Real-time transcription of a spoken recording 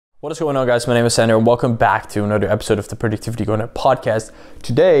What is going on, guys? My name is Sander and welcome back to another episode of the Productivity Go Net podcast.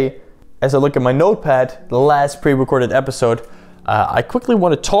 Today, as I look at my notepad, the last pre-recorded episode, I quickly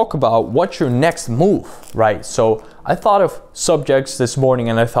want to talk about what's your next move, right? So I thought of subjects this morning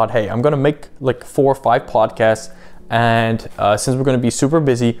and I thought, hey, I'm going to make like 4 or 5 podcasts. And since we're going to be super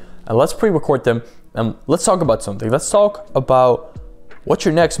busy, let's pre-record them and let's talk about something. Let's talk about what's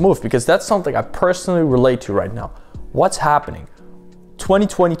your next move, because that's something I personally relate to right now. What's happening?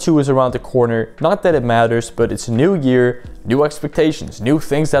 2022 is around the corner. Not that it matters, but it's a new year, new expectations, new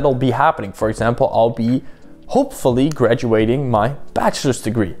things that'll be happening. For example, I'll be hopefully graduating my bachelor's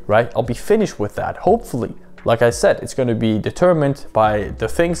degree, right? I'll be finished with that, hopefully. Like I said, it's going to be determined by the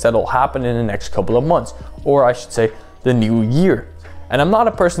things that'll happen in the next couple of months, or I should say the new year. And I'm not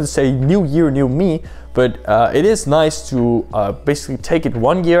a person to say new year, new me, but it is nice to basically take it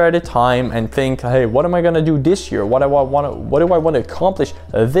 1 year at a time and think, hey, what am I gonna do this year? What do I want to accomplish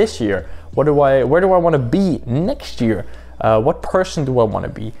this year? Where do I want to be next year? What person do I want to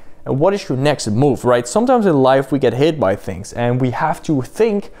be? And what is your next move, right? Sometimes in life we get hit by things and we have to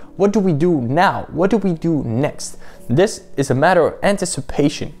think, what do we do now? What do we do next? This is a matter of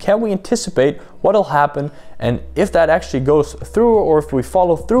anticipation. Can we anticipate what'll happen? And if that actually goes through, or if we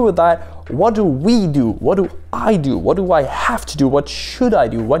follow through with that, what do we do? What do I do? What do I have to do? What should I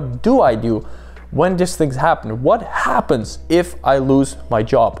do? What do I do when these things happen? What happens if I lose my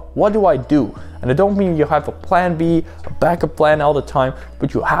job? What do I do? And I don't mean you have a plan B, a backup plan all the time,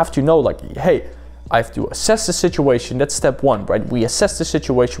 but you have to know, like, hey, I have to assess the situation. That's step one, right? We assess the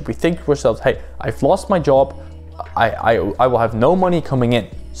situation. We think to ourselves, hey, I've lost my job. I will have no money coming in.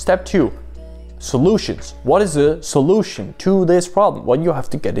 Step 2, solutions. What is the solution to this problem? Well, you have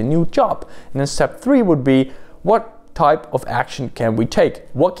to get a new job. And then step 3 would be, what type of action can we take?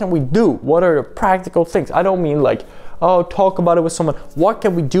 What can we do? What are the practical things? I don't mean like, oh, talk about it with someone. What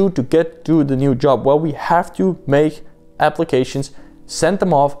can we do to get to the new job? Well, we have to make applications, send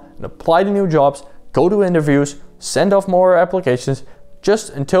them off, and apply to new jobs, go to interviews, send off more applications,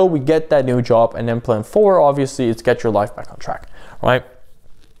 just until we get that new job. And then plan 4, obviously, is get your life back on track, right?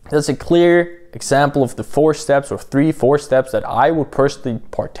 That's a clear example of the 4 steps or 3-4 steps that I would personally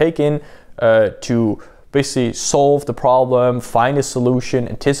partake in to basically solve the problem, find a solution,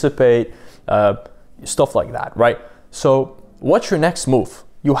 anticipate, stuff like that, right? So what's your next move?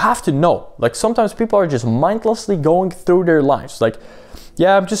 You have to know. Like, sometimes people are just mindlessly going through their lives. Like,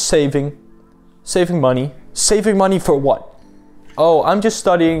 yeah, I'm just saving money. Saving money for what? Oh, I'm just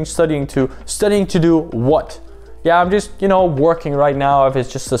studying to do what? Yeah, I'm just, working right now. If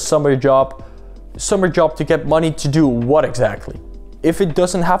it's just a summer job to get money to do what exactly? If it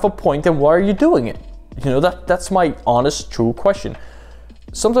doesn't have a point, then why are you doing it? That's my honest, true question.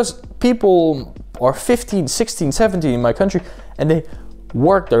 Sometimes people are 15, 16, 17 in my country and they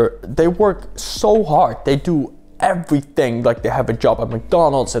work so hard. They do everything. Like, they have a job at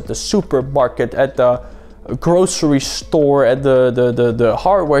McDonald's, at the supermarket, at the grocery store, at the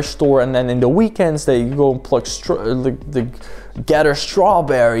hardware store, and then in the weekends they go and pluck gather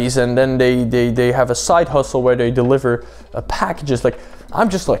strawberries, and then they have a side hustle where they deliver packages. Like, I'm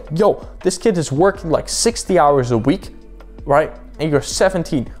just like, yo, this kid is working like 60 hours a week, right? And you're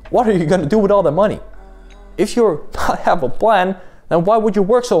 17. What are you gonna do with all the money? If you have a plan, then why would you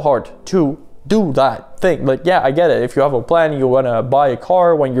work so hard to do that thing? Like, yeah, I get it. If you have a plan, you wanna buy a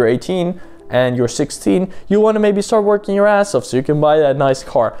car when you're 18 and you're 16, you want to maybe start working your ass off so you can buy that nice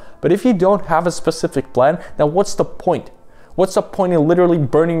car. But if you don't have a specific plan, then what's the point? What's the point in literally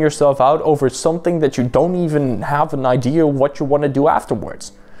burning yourself out over something that you don't even have an idea of what you want to do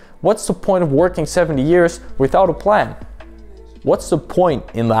afterwards? What's the point of working 70 years without a plan? What's the point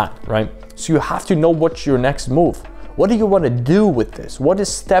in that, right? So you have to know what's your next move. What do you want to do with this? What is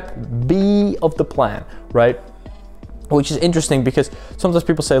step B of the plan, right? Which is interesting because sometimes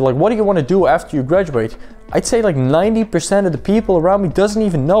people say, like, what do you want to do after you graduate? I'd say like 90% of the people around me doesn't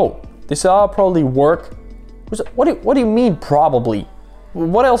even know. They say, I'll probably work. What do you mean probably?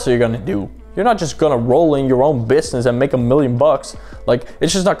 What else are you gonna do? You're not just gonna roll in your own business and make $1 million. Like,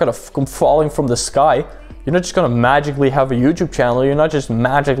 it's just not gonna come falling from the sky. You're not just gonna magically have a YouTube channel. You're not just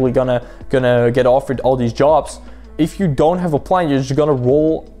magically gonna get offered all these jobs. If you don't have a plan, you're just gonna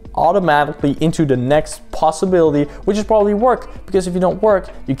roll automatically into the next possibility, which is probably work. Because if you don't work,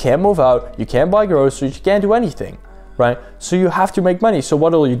 you can't move out, you can't buy groceries, you can't do anything, right? So you have to make money. So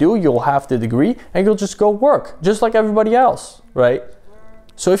what will you do? You'll have the degree and you'll just go work, just like everybody else, right?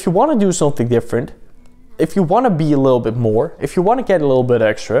 So if you want to do something different, if you want to be a little bit more, if you want to get a little bit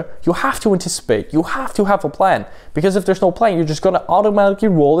extra, you have to anticipate, you have to have a plan. Because if there's no plan, you're just going to automatically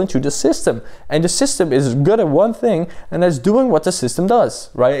roll into the system. And the system is good at one thing, and that's doing what the system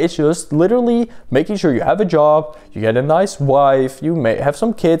does, right? It's just literally making sure you have a job, you get a nice wife, you may have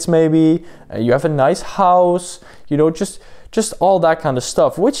some kids maybe, you have a nice house, you know, just all that kind of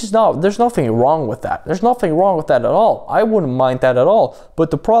stuff, which is not, there's nothing wrong with that. There's nothing wrong with that at all. I wouldn't mind that at all.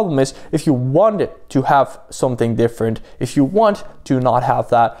 But the problem is, if you want to have something different, if you want to not have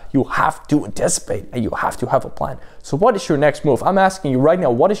that, you have to anticipate and you have to have a plan. So what is your next move? I'm asking you right now,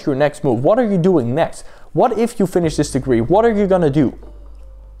 what is your next move? What are you doing next? What if you finish this degree? What are you gonna do?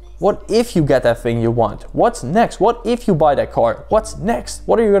 What if you get that thing you want? What's next? What if you buy that car? What's next?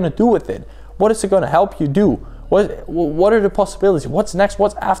 What are you gonna do with it? What is it gonna help you do? What are the possibilities? What's next?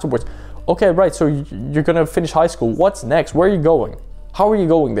 What's afterwards? Okay, right, so you're gonna finish high school. What's next? Where are you going? How are you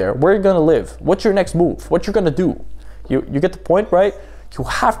going there? Where are you gonna live? What's your next move? What you're gonna do? You get the point, right? You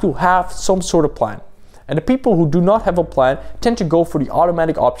have to have some sort of plan. And the people who do not have a plan tend to go for the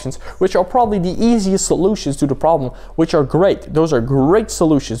automatic options, which are probably the easiest solutions to the problem, which are great. Those are great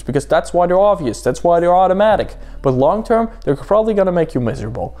solutions because that's why they're obvious. That's why they're automatic. But long term, they're probably gonna make you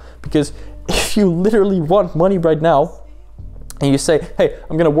miserable. Because if you literally want money right now, and you say, hey,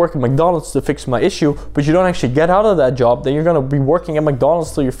 I'm gonna work at McDonald's to fix my issue, but you don't actually get out of that job, then you're gonna be working at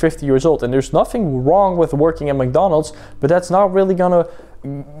McDonald's till you're 50 years old. And there's nothing wrong with working at McDonald's, but that's not really gonna,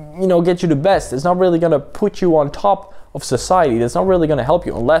 you know, get you the best. It's not really gonna put you on top of society. That's not really gonna help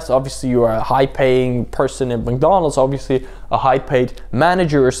you, unless obviously you are a high-paying person at McDonald's, obviously a high-paid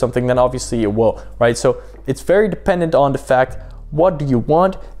manager or something, then obviously it will, right? So it's very dependent on the fact, what do you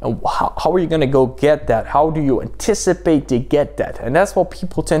want and how are you going to go get that? How do you anticipate to get that? And that's what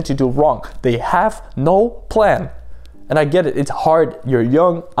people tend to do wrong. They have no plan. And I get it, it's hard. You're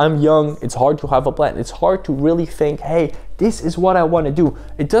young, I'm young. It's hard to have a plan. It's hard to really think, hey, this is what I want to do.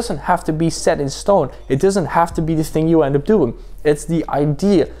 It doesn't have to be set in stone. It doesn't have to be the thing you end up doing. It's the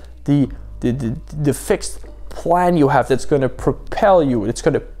idea, the fixed plan you have that's going to propel you. It's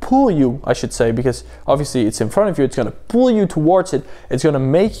going to pull you, I should say, because obviously it's in front of you. It's going to pull you towards it. It's going to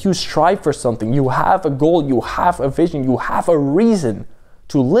make you strive for something. You have a goal, you have a vision, you have a reason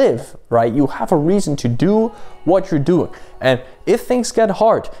to live, right? You have a reason to do what you're doing. And if things get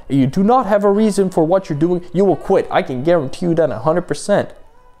hard and you do not have a reason for what you're doing, you will quit. I can guarantee you that 100%.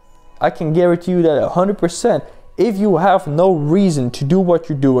 I can guarantee you that 100%. If you have no reason to do what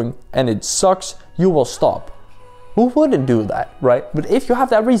you're doing and it sucks, you will stop. Who wouldn't do that, right? But if you have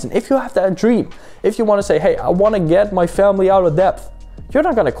that reason, if you have that dream, if you want to say, hey, I want to get my family out of debt, you're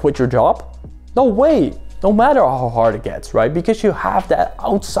not going to quit your job. No way. No matter how hard it gets, right? Because you have that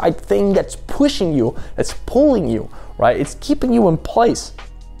outside thing that's pushing you, that's pulling you, right? It's keeping you in place.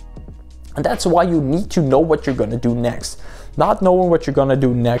 And that's why you need to know what you're going to do next. Not knowing what you're going to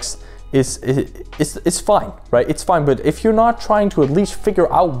do next is fine, right? It's fine. But if you're not trying to at least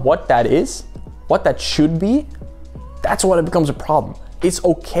figure out what that is, what that should be, that's when it becomes a problem. It's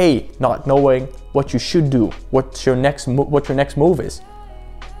okay not knowing what you should do, what your next move is.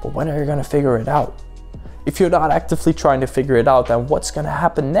 But when are you gonna figure it out? If you're not actively trying to figure it out, then what's gonna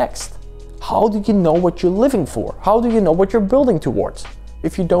happen next? How do you know what you're living for? How do you know what you're building towards?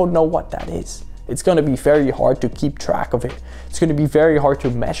 If you don't know what that is, it's gonna be very hard to keep track of it. It's gonna be very hard to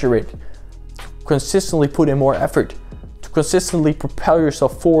measure it, to consistently put in more effort, to consistently propel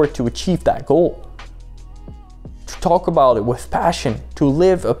yourself forward to achieve that goal. Talk about it with passion, to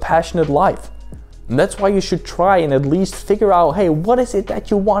live a passionate life. And that's why you should try and at least figure out, hey, what is it that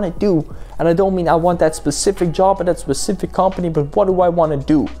you want to do? And I don't mean I want that specific job at that specific company, but what do I want to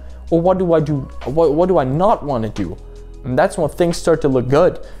do? Or what do I do? What do I not want to do? And that's when things start to look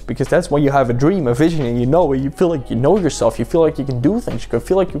good, because that's when you have a dream, a vision, and you feel like you know yourself, you feel like you can do things, you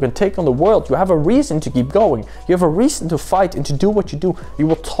feel like you can take on the world, you have a reason to keep going, you have a reason to fight and to do what you do. You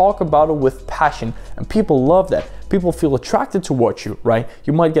will talk about it with passion, and people love that. People feel attracted towards you, right?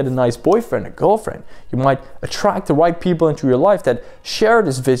 You might get a nice boyfriend, a girlfriend. You might attract the right people into your life that share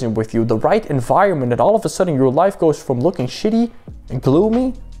this vision with you, the right environment, and all of a sudden your life goes from looking shitty and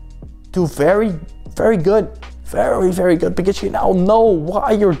gloomy to very, very good. Very, very good, because you now know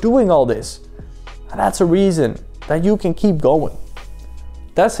why you're doing all this. And that's a reason that you can keep going.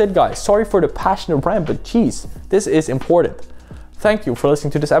 That's it, guys. Sorry for the passionate rant, but geez, this is important. Thank you for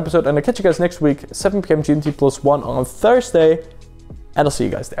listening to this episode, and I'll catch you guys next week, 7 p.m. GMT+1 on Thursday, and I'll see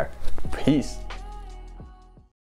you guys there. Peace.